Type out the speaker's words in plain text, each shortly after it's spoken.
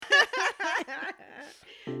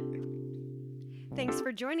Thanks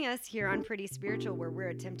for joining us here on Pretty Spiritual, where we're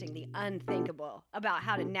attempting the unthinkable about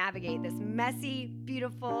how to navigate this messy,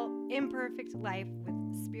 beautiful, imperfect life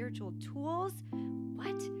with spiritual tools,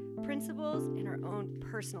 principles, and our own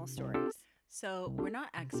personal stories. So, we're not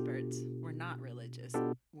experts, we're not religious,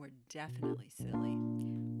 we're definitely silly.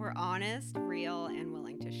 We're honest, real, and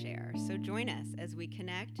willing to share. So join us as we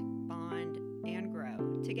connect, bond, and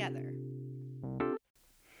grow together.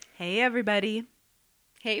 Hey, everybody.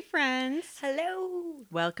 Hey, friends. Hello.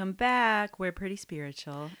 Welcome back. We're Pretty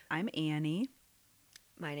Spiritual. I'm Annie.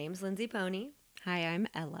 My name's Lindsay Pony. Hi, I'm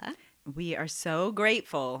Ella. We are so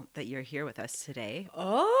grateful that you're here with us today.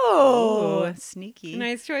 Oh, Ooh, sneaky.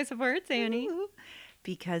 Nice choice of words, Annie. Ooh.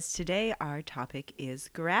 Because today our topic is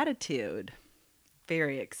gratitude.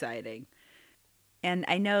 Very exciting. And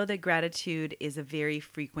I know that gratitude is a very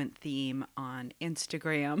frequent theme on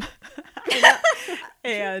Instagram.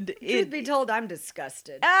 And truth be told, I'm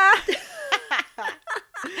disgusted.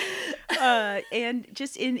 And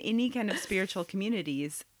just in any kind of spiritual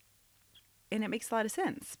communities. And it makes a lot of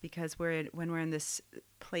sense because when we're in this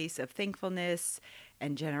place of thankfulness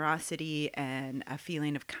and generosity and a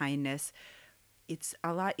feeling of kindness, it's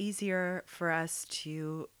a lot easier for us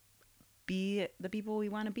to be the people we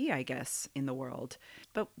want to be, I guess, in the world.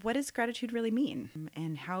 But what does gratitude really mean?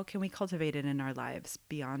 And how can we cultivate it in our lives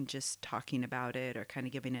beyond just talking about it or kind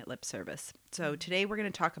of giving it lip service? So today we're going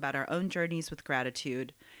to talk about our own journeys with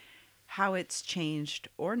gratitude, how it's changed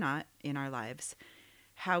or not in our lives,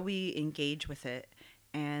 how we engage with it,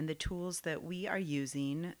 and the tools that we are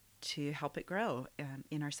using to help it grow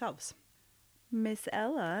in ourselves. Miss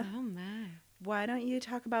Ella. Oh, my. Why don't you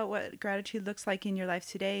talk about what gratitude looks like in your life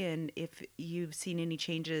today and if you've seen any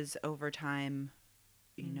changes over time,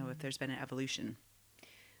 if there's been an evolution?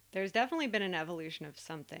 There's definitely been an evolution of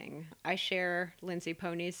something. I share Lindsay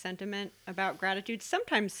Pony's sentiment about gratitude,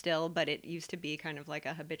 sometimes still, but it used to be kind of like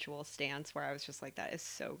a habitual stance where I was just like, that is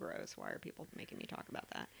so gross. Why are people making me talk about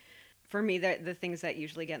that? For me, the things that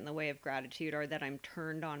usually get in the way of gratitude are that I'm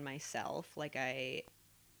turned on myself. Like I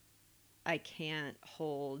can't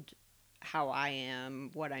hold how I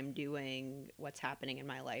am, what I'm doing, what's happening in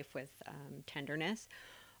my life with tenderness,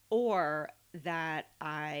 or that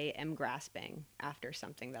I am grasping after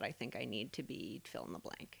something that I think I need to be fill in the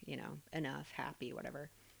blank, enough, happy,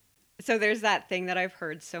 whatever. So there's that thing that I've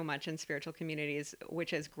heard so much in spiritual communities,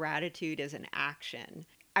 which is gratitude is an action.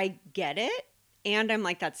 I get it. And I'm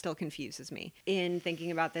like, that still confuses me. In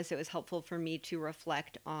thinking about this, it was helpful for me to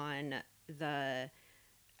reflect on the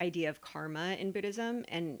idea of karma in Buddhism,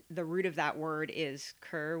 and the root of that word is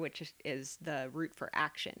kur, which is the root for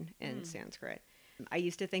action in Sanskrit. I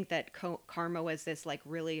used to think that karma was this like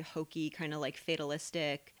really hokey kind of like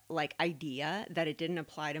fatalistic like idea that it didn't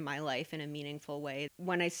apply to my life in a meaningful way.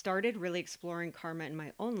 When I started really exploring karma in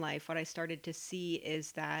my own life, what I started to see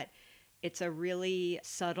is that it's a really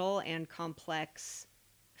subtle and complex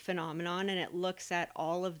phenomenon, and it looks at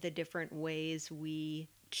all of the different ways we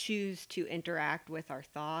choose to interact with our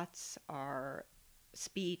thoughts, our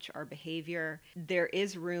speech, our behavior. There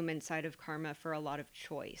is room inside of karma for a lot of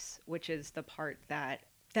choice, which is the part that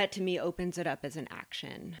to me opens it up as an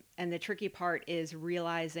action. And the tricky part is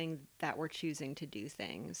realizing that we're choosing to do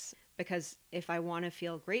things. Because if I want to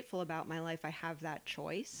feel grateful about my life, I have that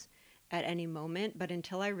choice at any moment. But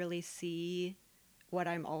until I really see what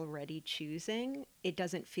I'm already choosing, it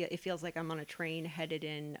feels like I'm on a train headed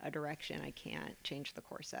in a direction I can't change the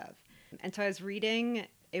course of. And so I was reading,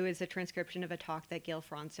 it was a transcription of a talk that Gail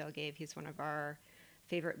Fronsdale gave. He's one of our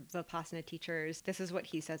favorite Vipassana teachers. This is what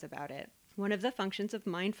he says about it. One of the functions of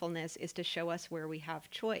mindfulness is to show us where we have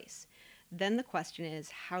choice. Then the question is,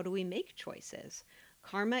 how do we make choices?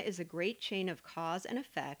 Karma is a great chain of cause and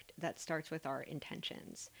effect that starts with our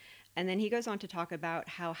intentions. And then he goes on to talk about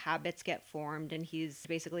how habits get formed, and he's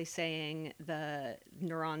basically saying the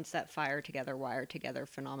neurons that fire together, wire together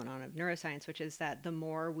phenomenon of neuroscience, which is that the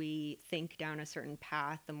more we think down a certain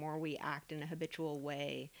path, the more we act in a habitual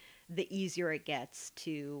way, the easier it gets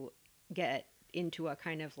to get into a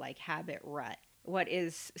kind of like habit rut. What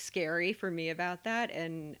is scary for me about that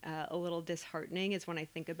and a little disheartening is when I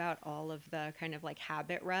think about all of the kind of like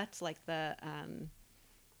habit ruts, like the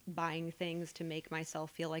buying things to make myself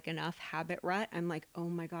feel like enough habit rut. I'm like, oh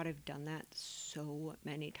my God, I've done that so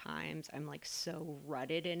many times. I'm like so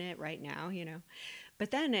rutted in it right now, But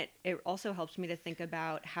then it also helps me to think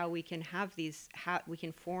about how we can have these, we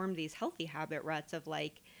can form these healthy habit ruts of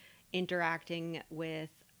like interacting with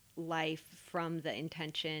life from the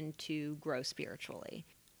intention to grow spiritually.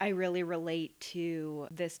 I really relate to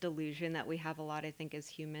this delusion that we have a lot, I think, as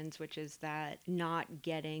humans, which is that not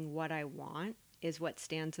getting what I want is what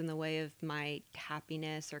stands in the way of my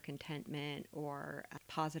happiness or contentment or a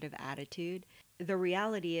positive attitude. The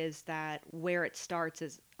reality is that where it starts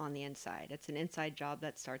is on the inside. It's an inside job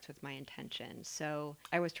that starts with my intention. So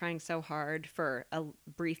I was trying so hard for a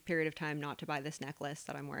brief period of time not to buy this necklace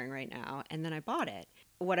that I'm wearing right now, and then I bought it.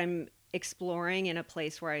 What I'm exploring in a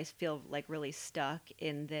place where I feel like really stuck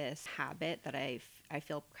in this habit that I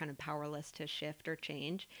feel kind of powerless to shift or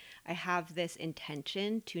change, I have this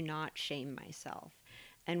intention to not shame myself.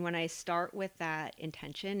 And when I start with that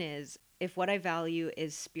intention is, if what I value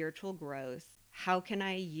is spiritual growth, how can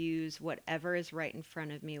I use whatever is right in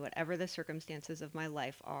front of me, whatever the circumstances of my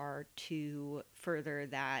life are, to further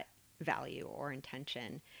that value or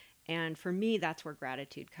intention? And for me, that's where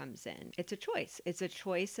gratitude comes in. It's a choice. It's a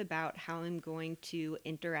choice about how I'm going to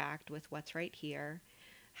interact with what's right here,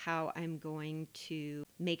 how I'm going to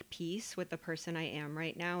make peace with the person I am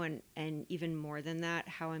right now, and even more than that,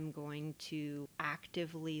 how I'm going to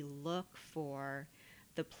actively look for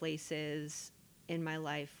the places in my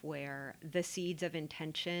life where the seeds of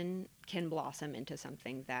intention can blossom into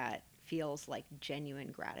something that feels like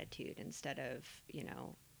genuine gratitude instead of,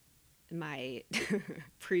 my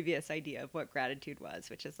previous idea of what gratitude was,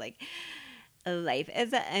 which is like, life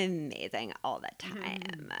is amazing all the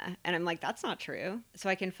time. And I'm like, that's not true. So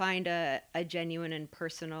I can find a genuine and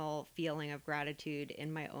personal feeling of gratitude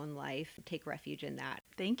in my own life, take refuge in that.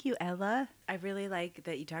 Thank you, Ella. I really like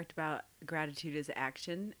that you talked about gratitude as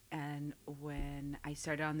action. And when I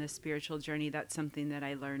started on this spiritual journey, that's something that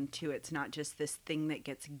I learned too. It's not just this thing that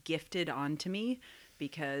gets gifted onto me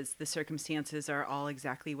because the circumstances are all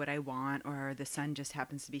exactly what I want, or the sun just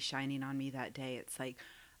happens to be shining on me that day. It's like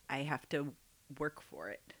I have to work for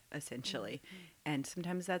it, essentially. And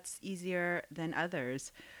sometimes that's easier than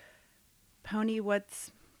others. Pony,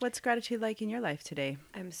 what's gratitude like in your life today?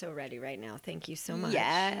 I'm so ready right now. Thank you so much.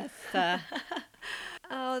 Yes.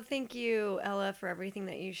 Oh, thank you, Ella, for everything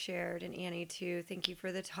that you shared, and Annie, too. Thank you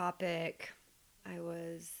for the topic. I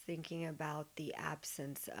was thinking about the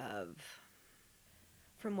absence of,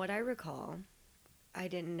 from what I recall, I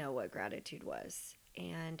didn't know what gratitude was.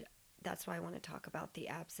 And that's why I want to talk about the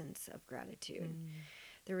absence of gratitude.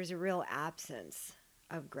 There was a real absence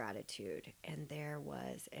of gratitude, and there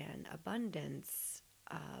was an abundance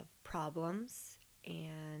of problems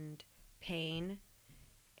and pain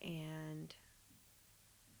and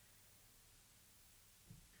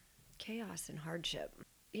chaos and hardship.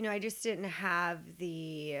 I just didn't have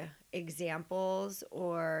the examples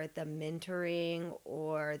or the mentoring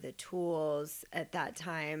or the tools at that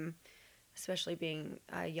time, especially being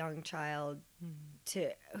a young child, to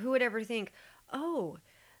who would ever think, oh,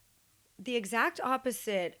 the exact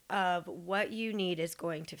opposite of what you need is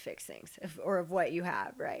going to fix things, or of what you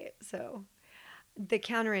have, right? So the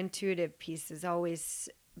counterintuitive piece has always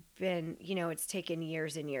been, it's taken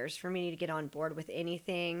years and years for me to get on board with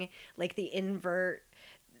anything. Like the inversion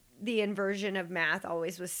of math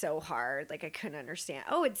always was so hard. Like I couldn't understand.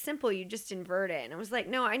 Oh, it's simple. You just invert it. And I was like,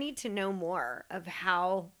 no, I need to know more of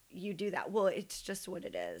how you do that. Well, it's just what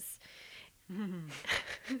it is.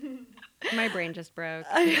 My brain just broke.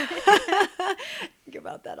 Think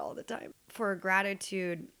about that all the time. For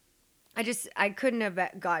gratitude, I couldn't have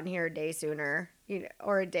gotten here a day sooner,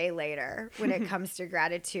 or a day later when it comes to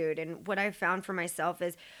gratitude. And what I've found for myself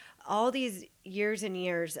is all these years and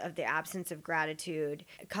years of the absence of gratitude,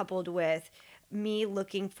 coupled with me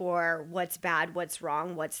looking for what's bad, what's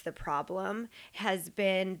wrong, what's the problem, has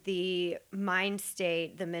been the mind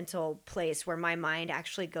state, the mental place where my mind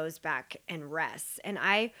actually goes back and rests. And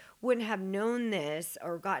I wouldn't have known this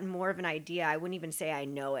or gotten more of an idea. I wouldn't even say I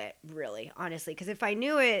know it, really, honestly, because if I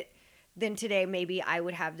knew it, then today maybe I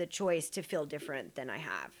would have the choice to feel different than I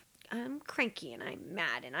have. I'm cranky and I'm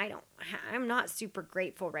mad and I'm not super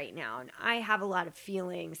grateful right now, and I have a lot of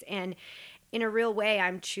feelings, and in a real way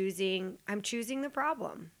I'm choosing the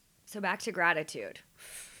problem. So back to gratitude.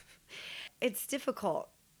 It's difficult,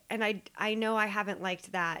 and I know I haven't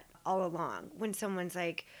liked that all along. When someone's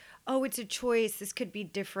like, "Oh, it's a choice. This could be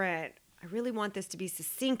different." I really want this to be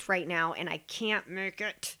succinct right now, and I can't make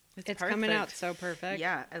it. It's coming out so perfect.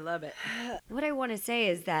 Yeah, I love it. What I want to say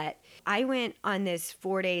is that I went on this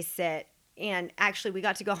 4-day sit, and actually we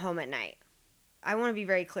got to go home at night. I want to be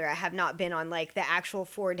very clear. I have not been on like the actual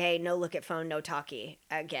 4-day, no look at phone, no talkie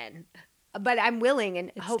again. But I'm willing and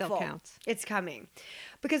hopeful. Still counts. It's coming.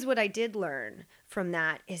 Because what I did learn from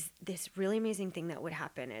that is this really amazing thing that would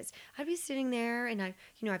happen is I'd be sitting there and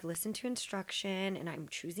I've listened to instruction and I'm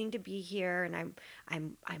choosing to be here and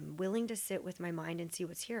I'm willing to sit with my mind and see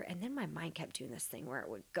what's here. And then my mind kept doing this thing where it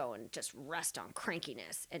would go and just rest on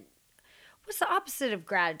crankiness. And what's the opposite of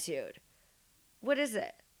gratitude? What is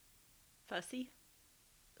it? Fussy?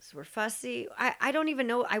 So we're fussy. I don't even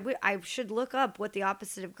know. I should look up what the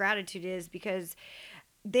opposite of gratitude is, because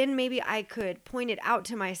then maybe I could point it out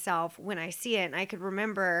to myself when I see it, and I could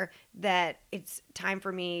remember that it's time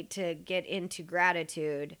for me to get into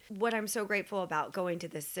gratitude. What I'm so grateful about going to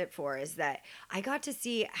this sit for is that I got to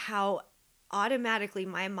see how automatically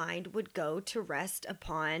my mind would go to rest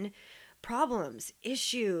upon problems,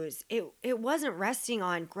 issues. It wasn't resting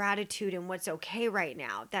on gratitude and what's okay right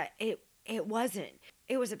now. That it wasn't.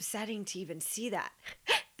 It was upsetting to even see that.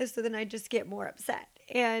 And so then I just get more upset.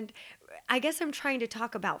 And I guess I'm trying to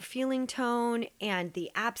talk about feeling tone and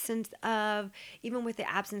the absence of, even with the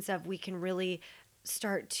absence of, we can really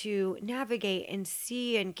start to navigate and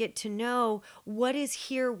see and get to know what is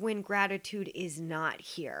here when gratitude is not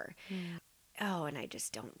here. Oh, and I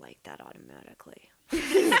just don't like that automatically.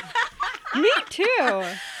 Me too.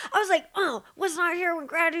 I was like, oh, what's not here when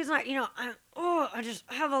gratitude's not, I just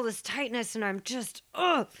have all this tightness and I'm just,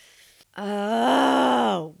 oh,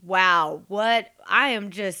 wow. What? I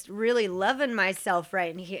am just really loving myself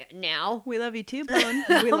right here now. We love you too, Bone.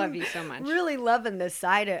 We love you so much. Really loving the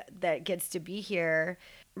side that gets to be here.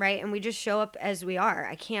 Right. And we just show up as we are.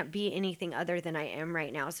 I can't be anything other than I am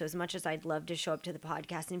right now. So as much as I'd love to show up to the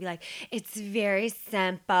podcast and be like, it's very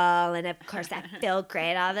simple. And of course, I feel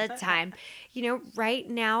great all the time. Right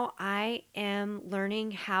now I am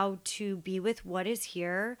learning how to be with what is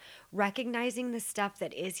here, recognizing the stuff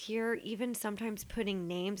that is here, even sometimes putting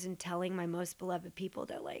names and telling my most beloved people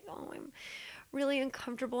that, like, oh, I'm really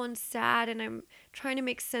uncomfortable and sad and I'm trying to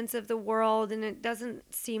make sense of the world and it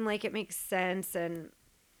doesn't seem like it makes sense. And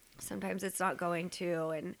sometimes it's not going to.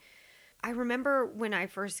 And I remember when I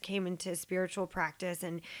first came into spiritual practice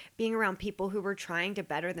and being around people who were trying to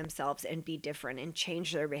better themselves and be different and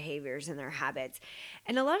change their behaviors and their habits.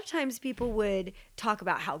 And a lot of times people would talk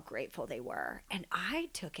about how grateful they were. And I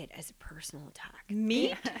took it as a personal attack.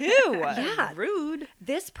 Me too. Yeah. Rude.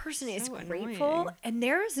 This person is So grateful annoying. and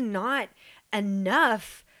there's not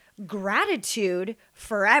enough gratitude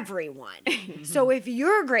for everyone. So if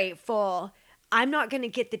you're grateful, I'm not going to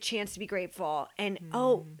get the chance to be grateful. And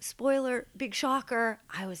oh, spoiler, big shocker,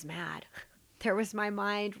 I was mad. There was my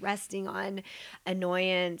mind resting on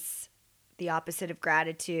annoyance, the opposite of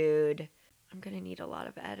gratitude. I'm going to need a lot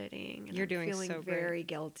of editing. And You're I'm doing feeling so great. very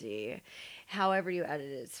guilty. However you edit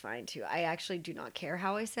it is fine too. I actually do not care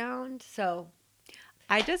how I sound. So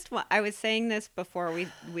I was saying this before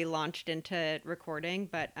we launched into recording,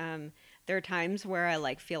 but there are times where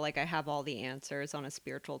I feel like I have all the answers on a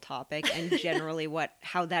spiritual topic, and generally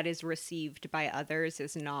how that is received by others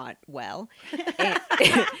is not well. And,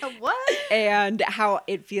 What? and how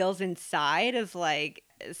it feels inside is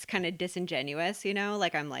it's kind of disingenuous,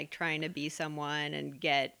 I'm trying to be someone and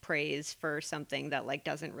get praise for something that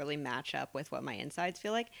doesn't really match up with what my insides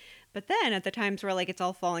feel like. But then at the times where it's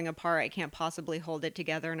all falling apart, I can't possibly hold it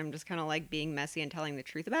together and I'm just kind of being messy and telling the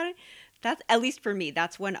truth about it. That's, at least for me,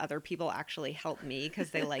 that's when other people actually help me,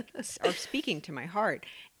 because they are speaking to my heart.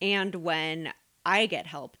 And when I get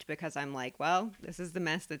helped, because I'm well, this is the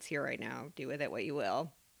mess that's here right now. Do with it what you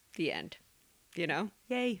will. The end.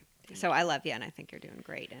 Yay. So I love you, and I think you're doing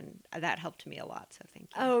great, and that helped me a lot, so thank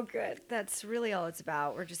you. oh, good. That's really all it's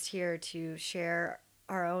about. We're just here to share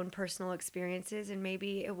our own personal experiences, and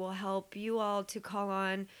maybe it will help you all to call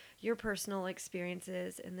on your personal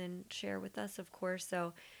experiences and then share with us, of course.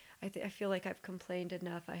 So I feel like I've complained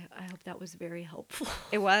enough. I hope that was very helpful.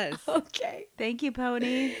 It was. Okay. Thank you,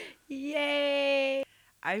 Pony. Yay.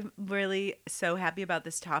 I'm really so happy about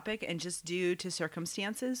this topic, and just due to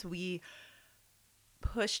circumstances, we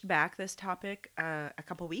pushed back this topic a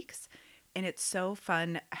couple weeks, and it's so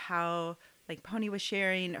fun how Pony was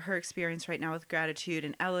sharing her experience right now with gratitude,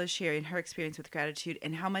 and Ella's sharing her experience with gratitude,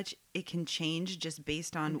 and how much it can change just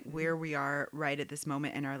based on where we are right at this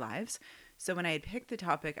moment in our lives. So when I had picked the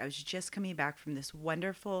topic, I was just coming back from this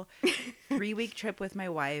wonderful 3-week trip with my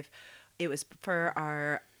wife. It was for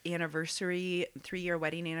our anniversary, 3-year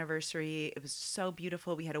wedding anniversary. It was so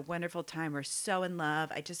beautiful. We had a wonderful time. We're so in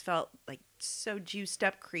love. I just felt so juiced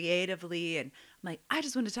up creatively, and I'm I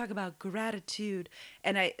just want to talk about gratitude,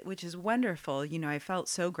 which is wonderful. I felt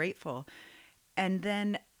so grateful. And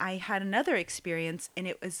then I had another experience, and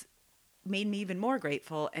it made me even more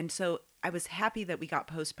grateful. And so I was happy that we got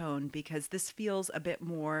postponed, because this feels a bit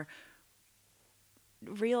more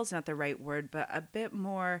real is not the right word, but a bit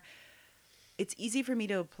more. It's easy for me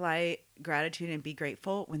to apply gratitude and be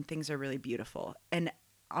grateful when things are really beautiful. And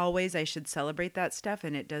always I should celebrate that stuff,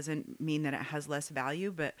 and it doesn't mean that it has less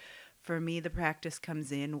value. But for me, the practice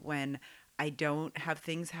comes in when I don't have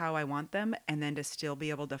things how I want them, and then to still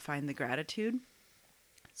be able to find the gratitude.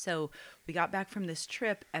 So we got back from this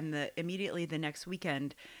trip, and immediately the next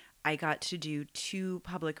weekend, I got to do 2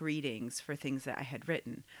 public readings for things that I had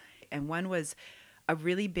written. And one was a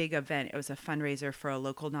really big event. It was a fundraiser for a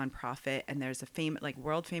local nonprofit, and there's a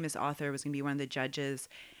world famous author was going to be one of the judges,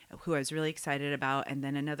 who I was really excited about. And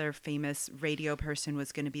then another famous radio person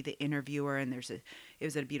was going to be the interviewer. And it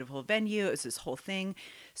was at a beautiful venue. It was this whole thing.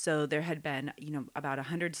 So there had been, about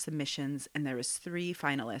 100 submissions, and there was 3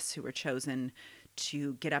 finalists who were chosen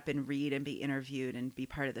to get up and read and be interviewed and be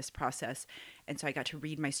part of this process. And so I got to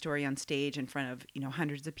read my story on stage in front of,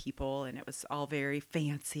 hundreds of people, and it was all very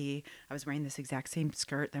fancy. I was wearing this exact same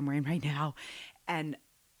skirt that I'm wearing right now. And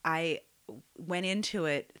I went into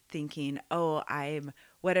it thinking, oh,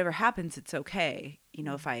 whatever happens, it's okay,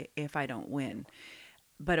 if I don't win.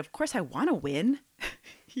 But of course I want to win,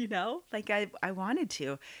 I wanted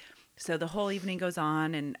to. So the whole evening goes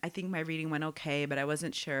on, and I think my reading went okay, but I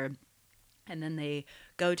wasn't sure. And then they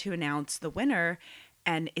go to announce the winner,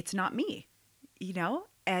 and it's not me,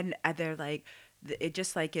 and they're like, it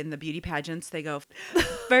just like in the beauty pageants, they go,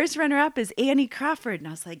 first runner up is Annie Crawford. And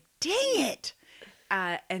I was like, dang it.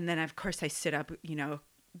 And then of course I stood up,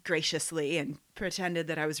 graciously and pretended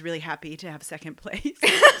that I was really happy to have second place.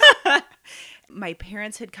 My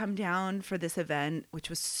parents had come down for this event, which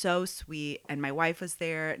was so sweet. And my wife was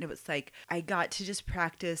there, and it was like, I got to just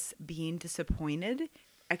practice being disappointed.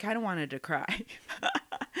 I kind of wanted to cry,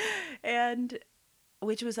 and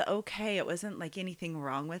which was okay. It wasn't like anything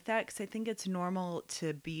wrong with that, because I think it's normal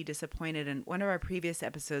to be disappointed. And one of our previous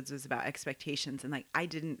episodes was about expectations, and I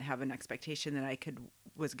didn't have an expectation that I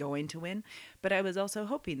was going to win, but I was also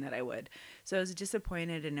hoping that I would. So I was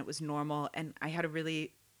disappointed, and it was normal. And I had a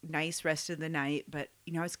really nice rest of the night, but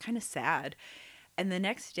I was kind of sad. And the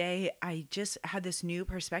next day I just had this new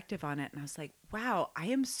perspective on it, and I was like, wow, I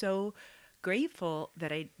am so grateful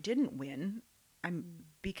that I didn't win.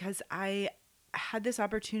 Because I had this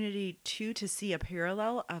opportunity to see a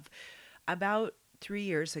parallel of about 3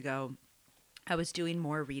 years ago. I was doing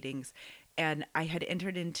more readings, and I had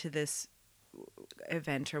entered into this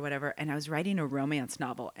event or whatever, and I was writing a romance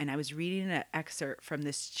novel, and I was reading an excerpt from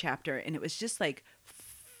this chapter, and it was just like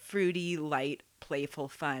fruity, light, playful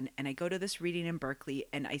fun. And I go to this reading in Berkeley,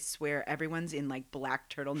 and I swear everyone's in like black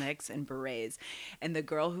turtlenecks and berets. And the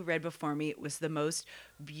girl who read before me was the most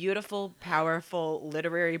beautiful, powerful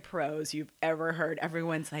literary prose you've ever heard.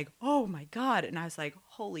 Everyone's like, oh my God. And I was like,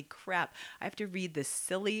 holy crap, I have to read this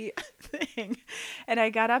silly thing. And I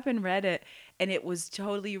got up and read it, and it was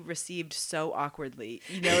totally received so awkwardly.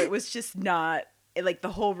 It was just not like,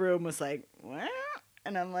 the whole room was like, what?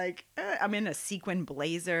 And I'm like, I'm in a sequin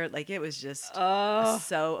blazer. Like, it was just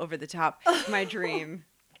so over the top. My dream.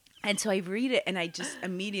 And so I read it, and I just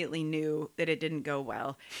immediately knew that it didn't go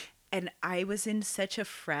well. And I was in such a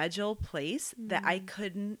fragile place that I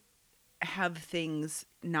couldn't have things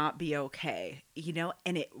not be okay,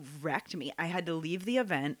 and it wrecked me. I had to leave the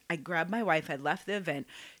event. I grabbed my wife. I left the event.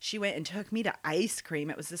 She went and took me to ice cream.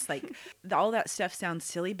 It was just like, all that stuff sounds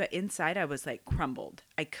silly, but inside I was like crumbled.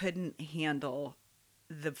 I couldn't handle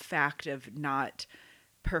the fact of not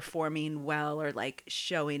performing well, or like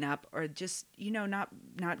showing up, or just,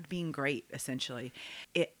 not being great, essentially.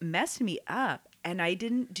 It messed me up, and I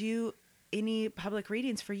didn't do any public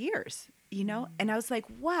readings for years, and I was like,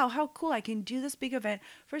 wow, how cool. I can do this big event.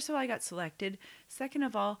 First of all, I got selected. Second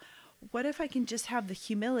of all, what if I can just have the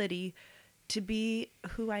humility to be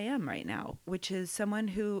who I am right now, which is someone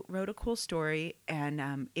who wrote a cool story,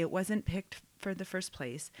 and it wasn't picked for the first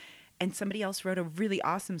place. And somebody else wrote a really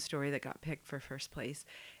awesome story that got picked for first place.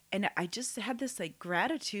 And I just had this like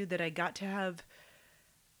gratitude that I got to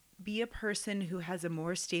be a person who has a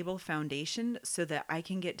more stable foundation, so that I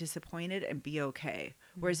can get disappointed and be okay.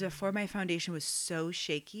 Whereas before, my foundation was so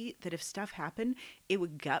shaky that if stuff happened, it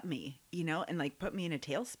would gut me, and like put me in a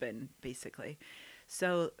tailspin, basically.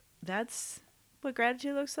 So that's what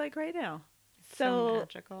gratitude looks like right now. So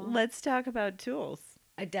magical. Let's talk about tools.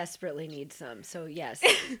 I desperately need some. So yes.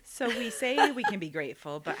 So we say we can be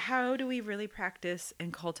grateful, but how do we really practice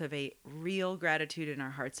and cultivate real gratitude in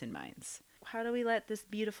our hearts and minds? How do we let this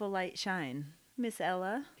beautiful light shine? Miss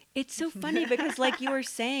Ella? It's so funny because, like you were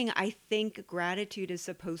saying, I think gratitude is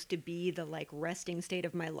supposed to be the like resting state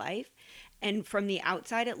of my life. And from the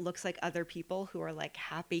outside, it looks like other people who are like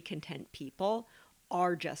happy, content people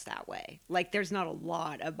are just that way. Like, there's not a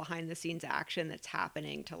lot of behind the scenes action that's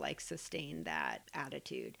happening to like sustain that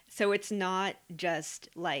attitude. So it's not just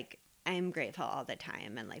like, I'm grateful all the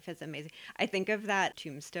time and life is amazing. I think of that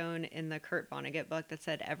tombstone in the Kurt Vonnegut book that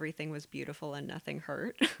said everything was beautiful and nothing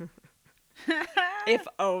hurt. If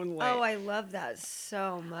only. Oh, I love that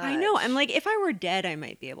so much. I know. I'm like, if I were dead, I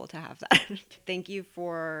might be able to have that. Thank you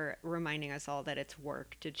for reminding us all that it's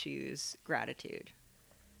work to choose gratitude.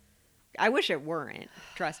 I wish it weren't.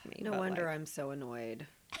 Trust me. No but, wonder like, I'm so annoyed.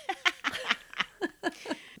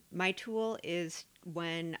 my tool is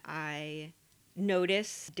when I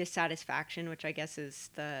notice dissatisfaction, which I guess is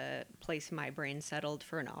the place my brain settled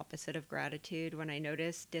for an opposite of gratitude. When I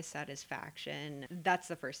notice dissatisfaction, that's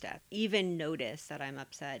the first step. Even notice that I'm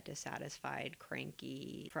upset, dissatisfied,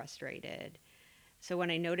 cranky, frustrated. So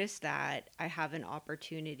when I notice that, I have an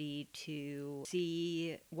opportunity to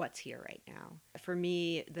see what's here right now. For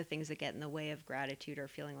me, the things that get in the way of gratitude are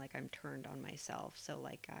feeling like I'm turned on myself. So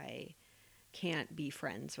like I can't be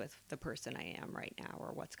friends with the person I am right now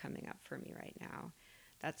or what's coming up for me right now.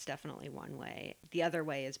 That's definitely one way. The other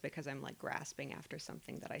way is because I'm like grasping after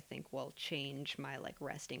something that I think will change my like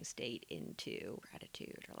resting state into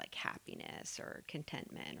gratitude or like happiness or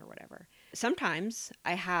contentment or whatever. Sometimes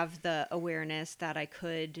I have the awareness that I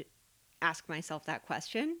could ask myself that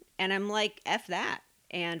question and I'm like, F that.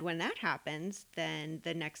 And when that happens, then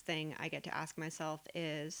the next thing I get to ask myself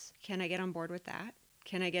is, can I get on board with that?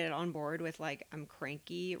 Can I get it on board with like, I'm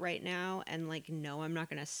cranky right now and like, no, I'm not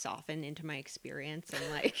going to soften into my experience and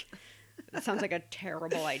like, it sounds like a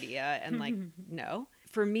terrible idea. And like, no.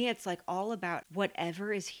 For me, it's like all about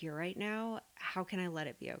whatever is here right now. How can I let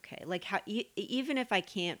it be okay? Like, how even if I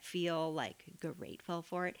can't feel like grateful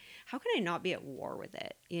for it, how can I not be at war with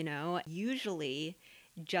it? You know, usually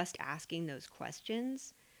just asking those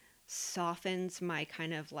questions softens my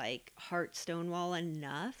kind of like heart stonewall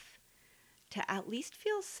enough to at least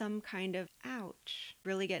feel some kind of ouch,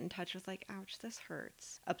 really get in touch with like, ouch, this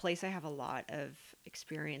hurts. A place I have a lot of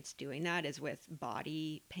experience doing that is with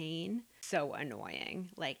body pain. So annoying.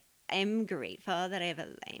 Like, I'm grateful that I have a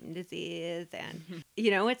Lyme disease. And,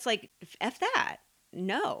 you know, it's like, F that.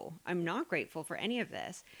 No, I'm not grateful for any of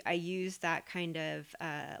this. I use that kind of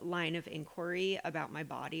line of inquiry about my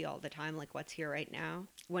body all the time, like what's here right now.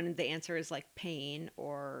 When the answer is like pain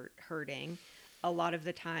or hurting, a lot of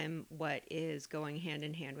the time what is going hand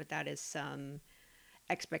in hand with that is some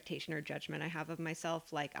expectation or judgment I have of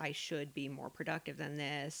myself, like I should be more productive than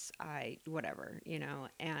this, whatever, you know.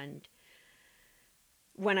 And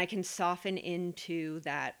when I can soften into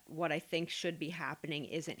that what I think should be happening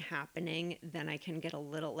isn't happening, then I can get a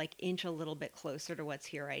little like inch a little bit closer to what's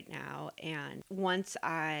here right now. And once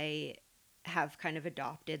I have kind of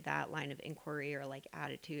adopted that line of inquiry or like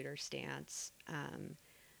attitude or stance,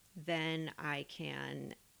 then I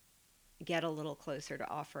can get a little closer to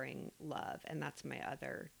offering love, and that's my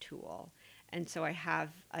other tool. And so I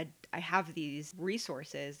have these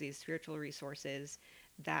resources, these spiritual resources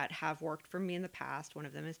that have worked for me in the past. One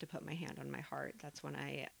of them is to put my hand on my heart. That's when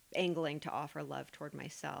I angling to offer love toward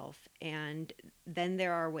myself. And then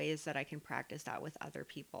there are ways that I can practice that with other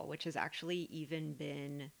people, which has actually even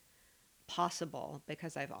been possible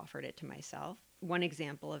because I've offered it to myself. One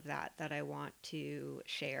example of that I want to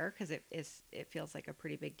share, because it feels like a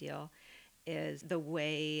pretty big deal, is the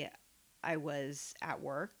way I was at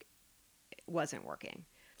work wasn't working.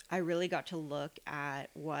 I really got to look at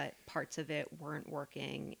what parts of it weren't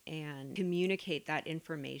working and communicate that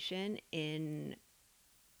information in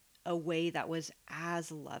a way that was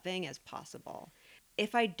as loving as possible.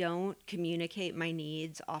 If I don't communicate my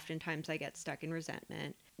needs, oftentimes I get stuck in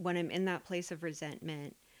resentment. When I'm in that place of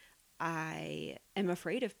resentment, I am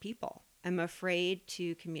afraid of people. I'm afraid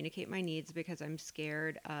to communicate my needs because I'm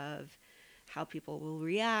scared of how people will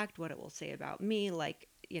react, what it will say about me, like,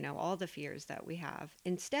 you know, all the fears that we have.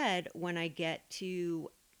 Instead, when I get to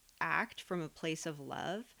act from a place of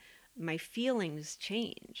love, my feelings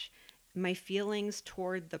change. My feelings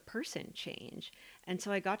toward the person change. And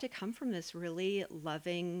so I got to come from this really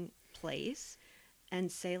loving place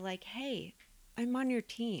and say, like, hey, I'm on your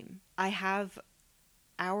team. I have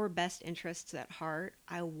our best interests at heart.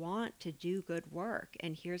 I want to do good work,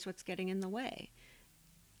 and here's what's getting in the way.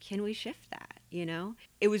 Can we shift that? You know,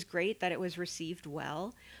 it was great that it was received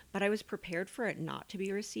well, but I was prepared for it not to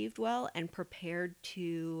be received well and prepared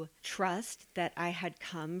to trust that I had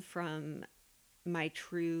come from my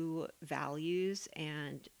true values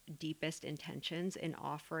and deepest intentions in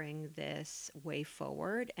offering this way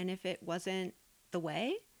forward. And if it wasn't the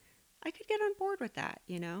way, I could get on board with that,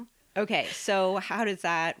 you know? Okay, so how does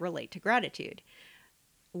that relate to gratitude?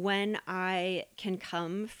 When I can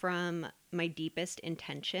come from my deepest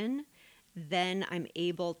intention, then I'm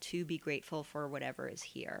able to be grateful for whatever is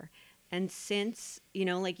here. And since, you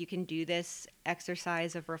know, like you can do this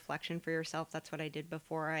exercise of reflection for yourself, that's what I did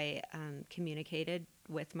before I communicated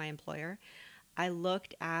with my employer. I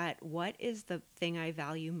looked at what is the thing I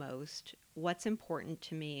value most, what's important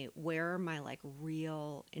to me, where are my like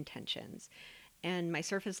real intentions. And my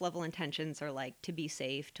surface level intentions are like to be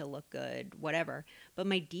safe, to look good, whatever. But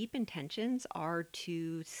my deep intentions are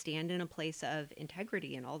to stand in a place of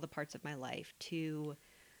integrity in all the parts of my life, to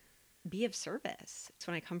be of service. It's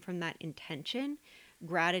when I come from that intention,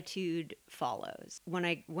 gratitude follows. When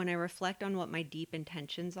I reflect on what my deep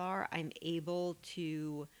intentions are, I'm able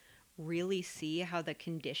to really see how the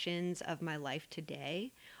conditions of my life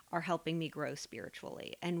today are helping me grow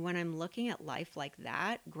spiritually. And when I'm looking at life like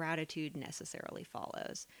that, gratitude necessarily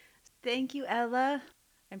follows. Thank you, Ella.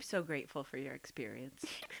 I'm so grateful for your experience.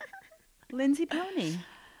 Lindsay Pony,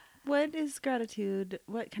 what is gratitude?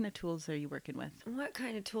 What kind of tools are you working with? What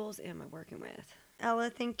kind of tools am I working with? Ella,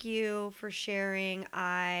 thank you for sharing.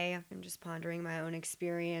 I am just pondering my own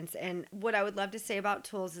experience. And what I would love to say about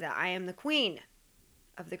tools is that I am the queen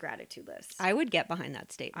of the gratitude list. I would get behind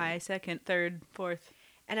that statement. I second, third, fourth.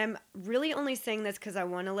 And I'm really only saying this because I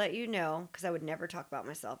want to let you know, because I would never talk about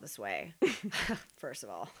myself this way, first of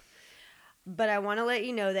all. But I want to let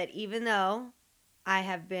you know that even though I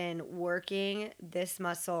have been working this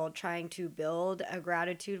muscle, trying to build a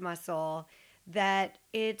gratitude muscle, that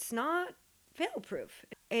it's not fail-proof.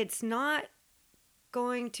 It's not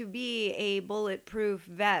going to be a bulletproof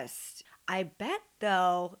vest. I bet,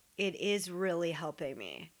 though, it is really helping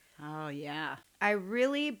me. Oh, yeah. I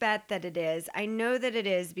really bet that it is. I know that it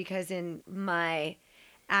is because in my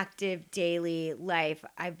active daily life,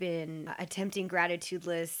 I've been attempting gratitude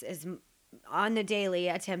lists as on the daily,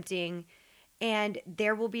 and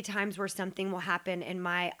there will be times where something will happen and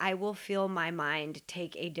I will feel my mind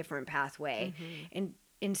take a different pathway. Mm-hmm. And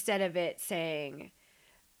instead of it saying,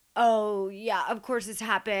 oh, yeah, of course this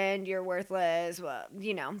happened, you're worthless, well,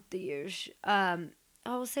 you know, the usual.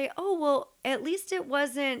 I will say, oh, well, at least it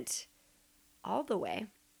wasn't all the way.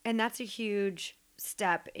 And that's a huge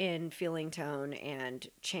step in feeling tone and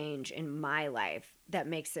change in my life that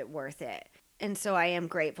makes it worth it. And so I am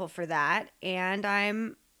grateful for that. And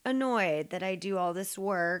I'm annoyed that I do all this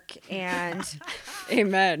work and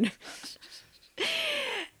Amen.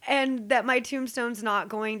 and that my tombstone's not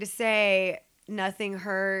going to say nothing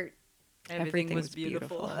hurt. Everything was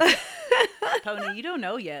beautiful. Pony, you don't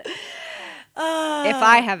know yet. If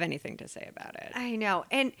I have anything to say about it. I know.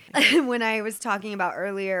 And when I was talking about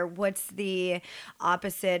earlier, what's the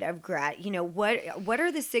opposite of what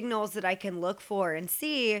are the signals that I can look for and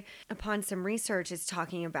see upon some research is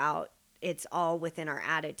talking about it's all within our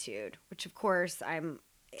attitude, which of course I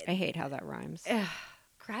hate how that rhymes.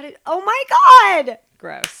 Gratitude. Oh my God.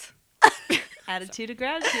 Gross. Attitude of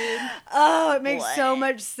gratitude. Oh, it makes so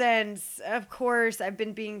much sense. Of course, I've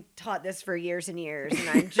been being taught this for years and years, and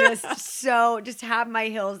I'm just just have my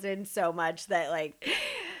heels in so much that like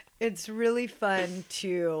it's really fun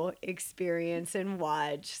to experience and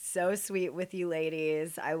watch. So sweet with you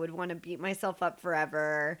ladies. I would want to beat myself up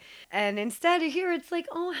forever. And instead here it's like,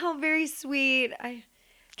 oh, how very sweet.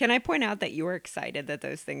 Can I point out that you were excited that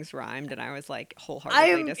those things rhymed, and I was like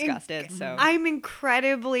wholeheartedly disgusted. So I'm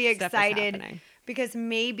incredibly stuff is excited happening. because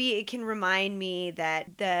maybe it can remind me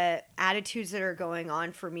that the attitudes that are going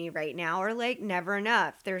on for me right now are like never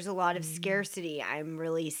enough. There's a lot of scarcity. I'm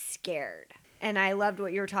really scared. And I loved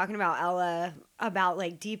what you were talking about, Ella, about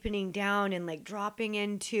like deepening down and like dropping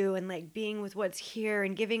into and like being with what's here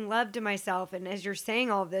and giving love to myself. And as you're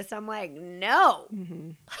saying all of this, I'm like, no.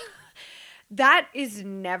 Mm-hmm. That is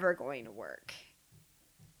never going to work.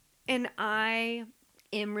 And I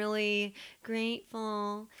am really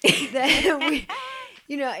grateful that we,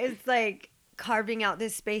 it's like carving out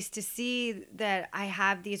this space to see that I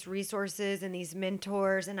have these resources and these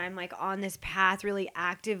mentors, and I'm like on this path really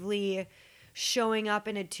actively showing up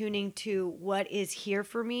and attuning to what is here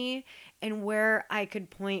for me and where I could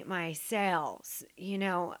point my sails.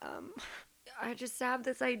 I just have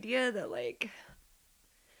this idea that like,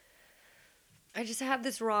 I just have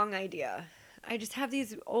this wrong idea. I just have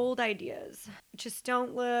these old ideas. Just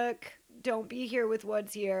don't look. Don't be here with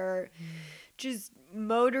what's here. Just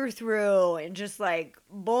motor through and just like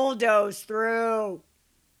bulldoze through.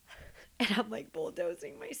 And I'm like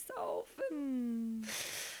bulldozing myself.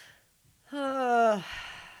 I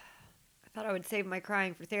thought I would save my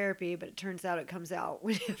crying for therapy, but it turns out it comes out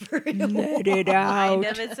whenever Let it out. Mind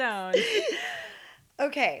of its own.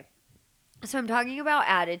 Okay. So I'm talking about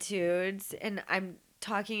attitudes, and I'm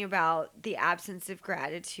talking about the absence of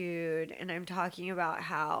gratitude, and I'm talking about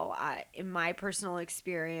how, in my personal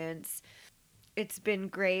experience, it's been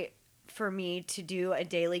great for me to do a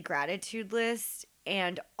daily gratitude list,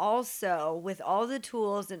 and also with all the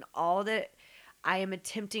tools and all that I am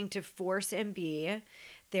attempting to force and be,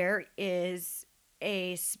 there is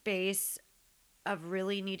a space of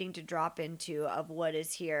really needing to drop into of what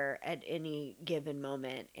is here at any given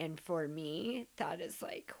moment. And for me, that is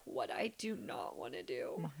like what I do not want to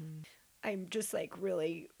do. I'm just like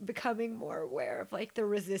really becoming more aware of like the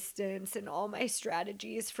resistance and all my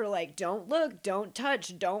strategies for like, don't look, don't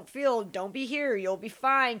touch, don't feel, don't be here, you'll be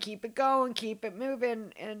fine, keep it going, keep it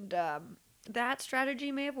moving. And that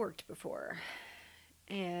strategy may have worked before,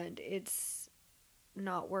 and it's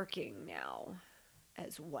not working now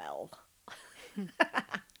as well.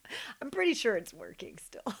 I'm pretty sure it's working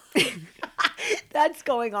still. That's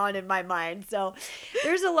going on in my mind. So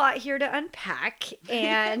there's a lot here to unpack,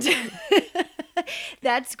 and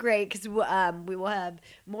that's great because we will have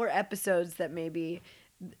more episodes that maybe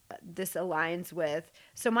this aligns with.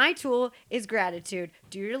 So my tool is gratitude.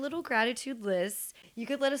 Do your little gratitude list. You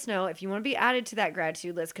could let us know if you want to be added to that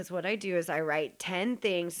gratitude list, because what I do is I write 10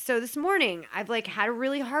 things. So this morning I've like had a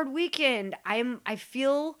really hard weekend. I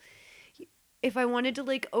feel, if I wanted to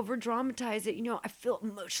like over dramatize it, I feel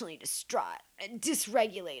emotionally distraught and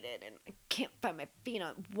dysregulated, and I can't find my feet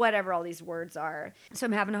on whatever all these words are. So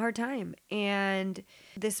I'm having a hard time. And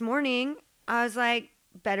this morning I was like,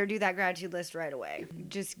 better do that gratitude list right away.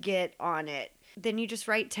 Just get on it. Then you just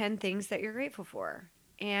write 10 things that you're grateful for.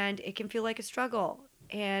 And it can feel like a struggle,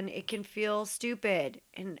 and it can feel stupid.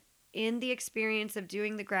 And in the experience of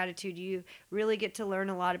doing the gratitude, you really get to learn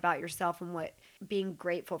a lot about yourself and what being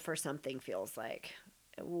grateful for something feels like.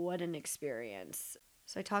 What an experience.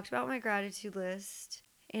 So I talked about my gratitude list,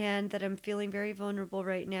 and that I'm feeling very vulnerable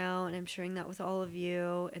right now, and I'm sharing that with all of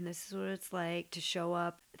you, and this is what it's like to show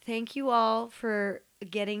up. Thank you all for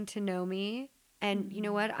getting to know me, and you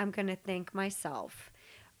know what? I'm going to thank myself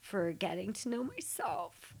for getting to know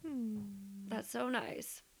myself. That's so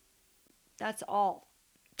nice. That's all.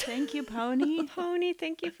 Thank you, Pony. Pony,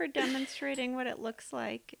 thank you for demonstrating what it looks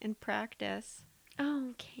like in practice. Oh,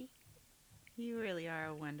 okay. You really are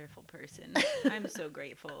a wonderful person. I'm so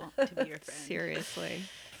grateful to be your friend. Seriously.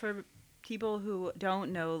 For people who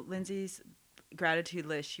don't know, Lindsay's gratitude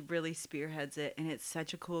list, she really spearheads it, and it's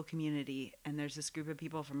such a cool community, and there's this group of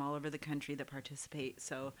people from all over the country that participate.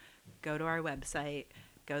 So go to our website,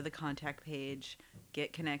 go to the contact page,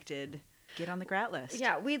 get connected, get on the grat list.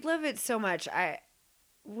 Yeah, we'd love it so much.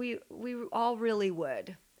 We all really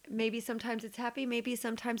would. Maybe sometimes it's happy, maybe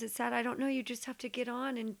sometimes it's sad. I don't know. You just have to get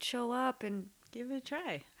on and show up and Give it a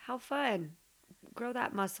try. have fun. Grow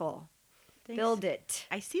that muscle. Thanks. Build it.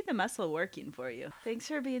 I see the muscle working for you. Thanks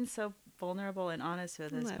for being so vulnerable and honest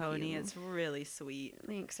with us, Love Pony. you. It's really sweet.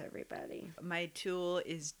 Thanks, everybody. My tool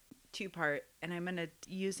is two-part, and I'm going to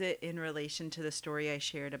use it in relation to the story I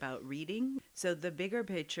shared about reading. So the bigger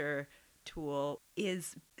picture tool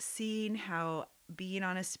is seeing how being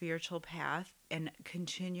on a spiritual path and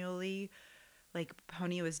continually, like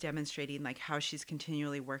Pony was demonstrating, like how she's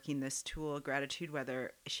continually working this tool of gratitude,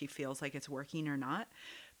 whether she feels like it's working or not.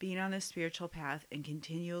 Being on this spiritual path and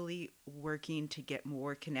continually working to get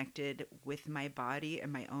more connected with my body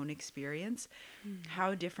and my own experience,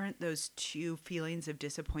 how different those two feelings of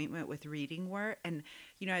disappointment with reading were. And,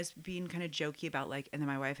 I was being kind of jokey about like, and then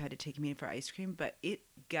my wife had to take me in for ice cream, but it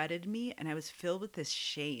gutted me, and I was filled with this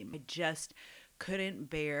shame. I just couldn't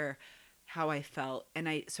bear how I felt.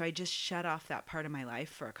 And so I just shut off that part of my life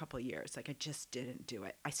for a couple of years. Like I just didn't do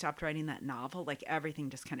it. I stopped writing that novel. Like everything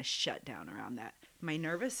just kind of shut down around that. My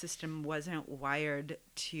nervous system wasn't wired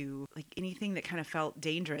to like anything that kind of felt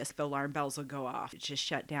dangerous. The alarm bells will go off. It just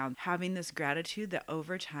shut down. Having this gratitude that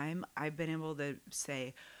over time I've been able to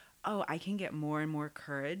say, oh, I can get more and more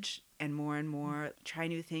courage and more try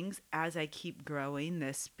new things as I keep growing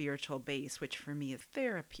this spiritual base, which for me is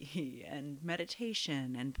therapy and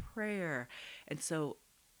meditation and prayer. And so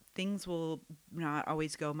things will not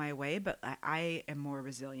always go my way, but I am more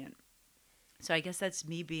resilient. So I guess that's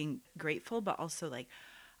me being grateful, but also like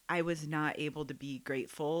I was not able to be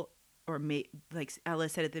grateful or like Ella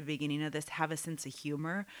said at the beginning of this, have a sense of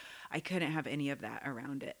humor. I couldn't have any of that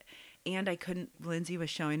around it. And Lindsay was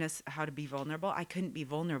showing us how to be vulnerable. I couldn't be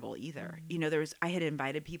vulnerable either. I had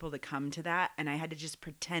invited people to come to that, and I had to just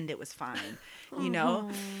pretend it was fine,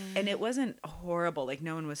 and it wasn't horrible. Like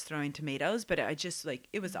no one was throwing tomatoes, but I just like,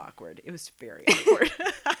 it was awkward. It was very awkward.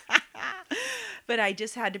 But I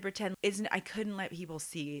just had to pretend. I couldn't let people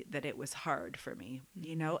see that it was hard for me,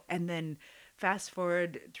 and then fast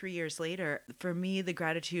forward 3 years later, for me, the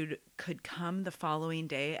gratitude could come the following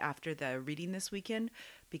day after the reading this weekend,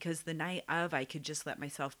 because the night of, I could just let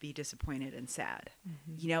myself be disappointed and sad,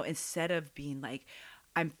 instead of being like,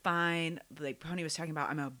 I'm fine. Like Pony was talking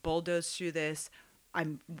about, I'm going to bulldoze through this.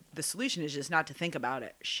 The solution is just not to think about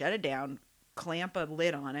it. Shut it down. clamp a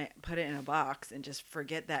lid on it, put it in a box, and just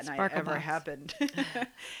forget that night Sparkle ever box. happened.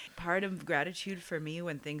 Part of gratitude for me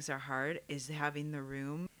when things are hard is having the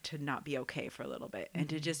room to not be okay for a little bit and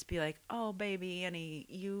to just be like, oh, baby Annie,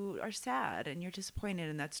 you are sad and you're disappointed,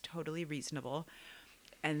 and that's totally reasonable.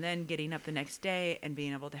 And then getting up the next day and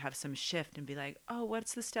being able to have some shift and be like, oh,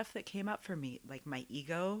 what's the stuff that came up for me? Like my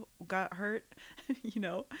ego got hurt,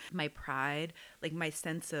 my pride, like my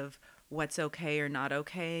sense of what's okay or not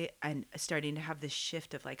okay, and starting to have this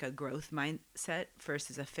shift of like a growth mindset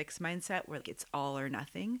versus a fixed mindset where like it's all or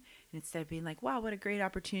nothing. And instead of being like, wow, what a great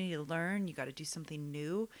opportunity to learn, you got to do something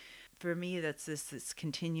new. For me, that's this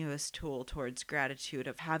continuous tool towards gratitude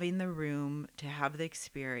of having the room to have the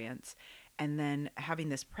experience, and then having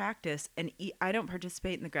this practice. And I don't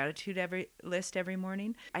participate in the gratitude list every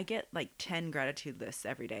morning. I get like 10 gratitude lists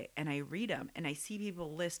every day, and I read them, and I see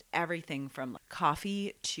people list everything from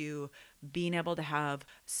coffee to being able to have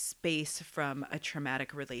space from a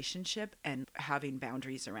traumatic relationship and having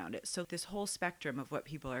boundaries around it. So this whole spectrum of what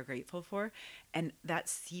people are grateful for, and that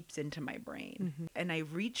seeps into my brain. And I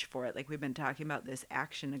reach for it. Like we've been talking about, this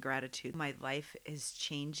action of gratitude. My life is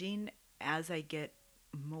changing as I get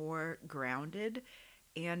more grounded,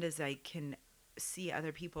 and as I can see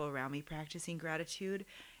other people around me practicing gratitude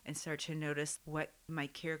and start to notice what my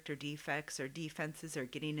character defects or defenses are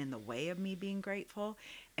getting in the way of me being grateful,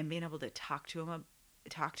 and being able to talk to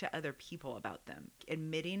other people about them.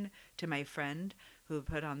 Admitting to my friend who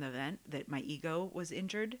put on the event that my ego was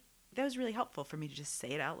injured, that was really helpful for me to just say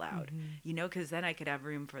it out loud, because then I could have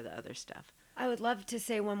room for the other stuff. I would love to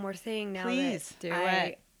say one more thing now. Please. that Do I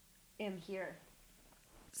it. am here.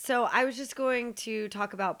 So I was just going to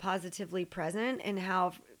talk about Positively Present and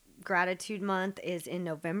how Gratitude Month is in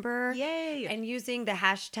November. Yay! And using the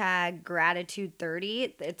hashtag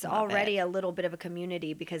Gratitude30, it's Love already it. a little bit of a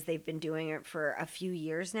community because they've been doing it for a few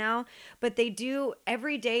years now. But they do,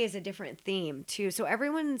 every day is a different theme too. So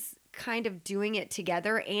everyone's kind of doing it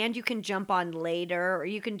together, and you can jump on later, or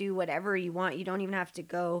you can do whatever you want. You don't even have to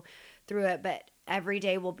go through it, but every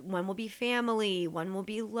day one will be family, one will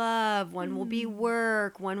be love, one will be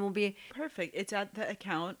work, one will be... Perfect. It's at the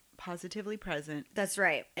account Positively Present. That's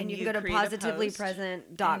right. And you can go to create a post.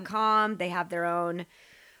 positivelypresent.com. They have their own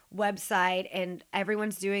website, and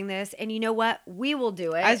everyone's doing this. And you know what? We will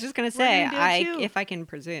do it. I was just gonna say, gonna do it too. if I can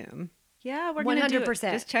presume, Yeah, we're going to do it.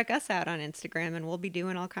 100%. just check us out on Instagram, and we'll be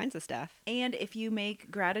doing all kinds of stuff. And if you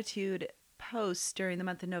make gratitude posts during the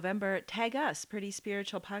month of November, tag us, Pretty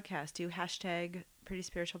Spiritual Podcast. Do hashtag Pretty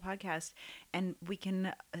Spiritual Podcast, and we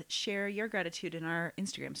can share your gratitude in our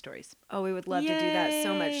Instagram stories. Oh, we would love to do that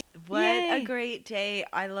so much. What Yay. a great day.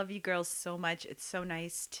 I love you girls so much. It's so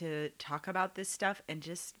nice to talk about this stuff and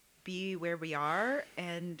just be where we are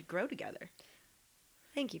and grow together.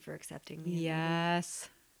 Thank you for accepting me. Yes.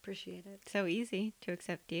 Appreciate it. So easy to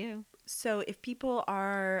accept you. So if people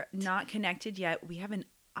are not connected yet, we have an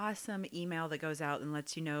awesome email that goes out and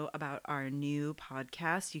lets you know about our new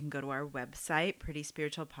podcast. You can go to our website,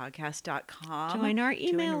 prettyspiritualpodcast.com. Join our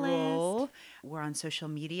email enroll. We're on social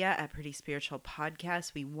media at Pretty Spiritual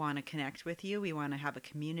Podcast. We want to connect with you. We want to have a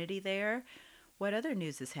community there. What other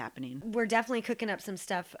news is happening? We're definitely cooking up some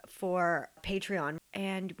stuff for Patreon,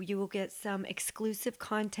 and you will get some exclusive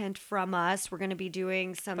content from us. We're going to be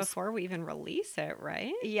doing some... Before we even release it,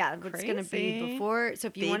 right? Yeah, it's going to be Crazy. before. So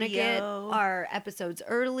if you want to get Video. our episodes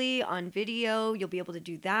early on video, you'll be able to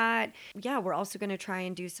do that. Yeah, we're also going to try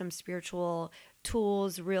and do some spiritual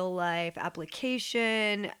tools, real life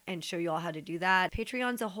application, and show you all how to do that.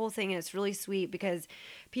 Patreon's a whole thing, and it's really sweet because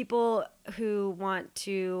people who want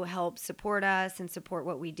to help support us and support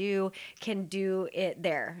what we do can do it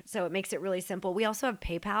there. So it makes it really simple. We also have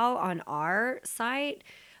PayPal on our site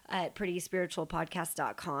at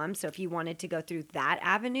prettyspiritualpodcast.com. So if you wanted to go through that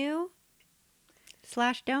avenue,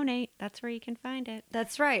 /donate. That's where you can find it.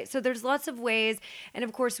 that's right. So there's lots of ways. And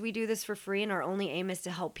of course, we do this for free, and our only aim is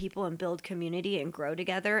to help people and build community and grow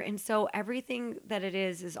together. And so everything that it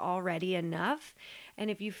is already enough.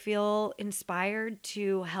 And if you feel inspired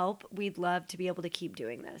to help, we'd love to be able to keep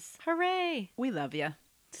doing this. Hooray. We love you.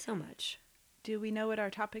 So much. Do we know what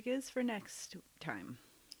our topic is for next time?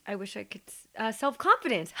 I wish I could.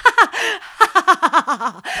 Self-confidence.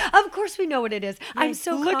 Of course we know what it is. I'm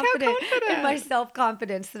so Look how confident in confident. my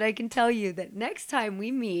self-confidence that I can tell you that next time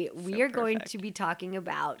we meet, we are going perfect. to be talking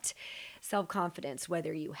about self-confidence,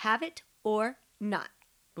 whether you have it or not.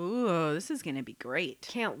 Ooh, this is going to be great.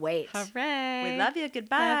 Can't wait. Hooray. We love you.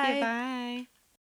 Goodbye. Love you. Bye.